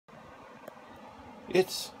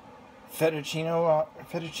It's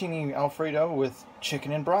fettuccine Alfredo with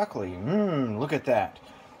chicken and broccoli. Look at that.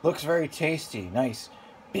 Looks very tasty. Nice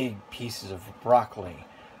big pieces of broccoli.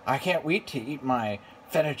 I can't wait to eat my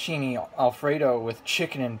fettuccine Alfredo with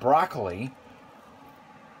chicken and broccoli.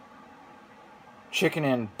 Chicken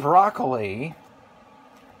and broccoli.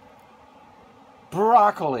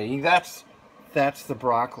 Broccoli. That's the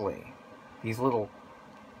broccoli. These little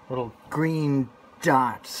green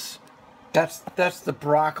dots. That's the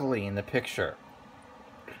broccoli in the picture.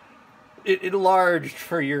 It enlarged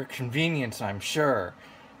for your convenience, I'm sure.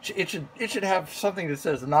 It should have something that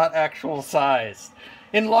says not actual size.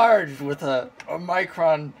 Enlarged with a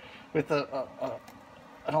micron, with an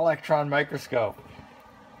electron microscope.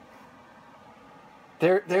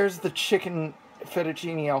 There's the chicken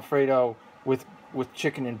fettuccine Alfredo with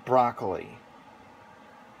chicken and broccoli.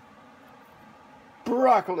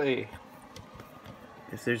 Broccoli.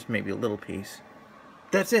 Yes, there's maybe a little piece.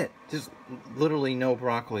 That's it. Just literally no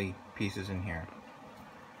broccoli pieces in here.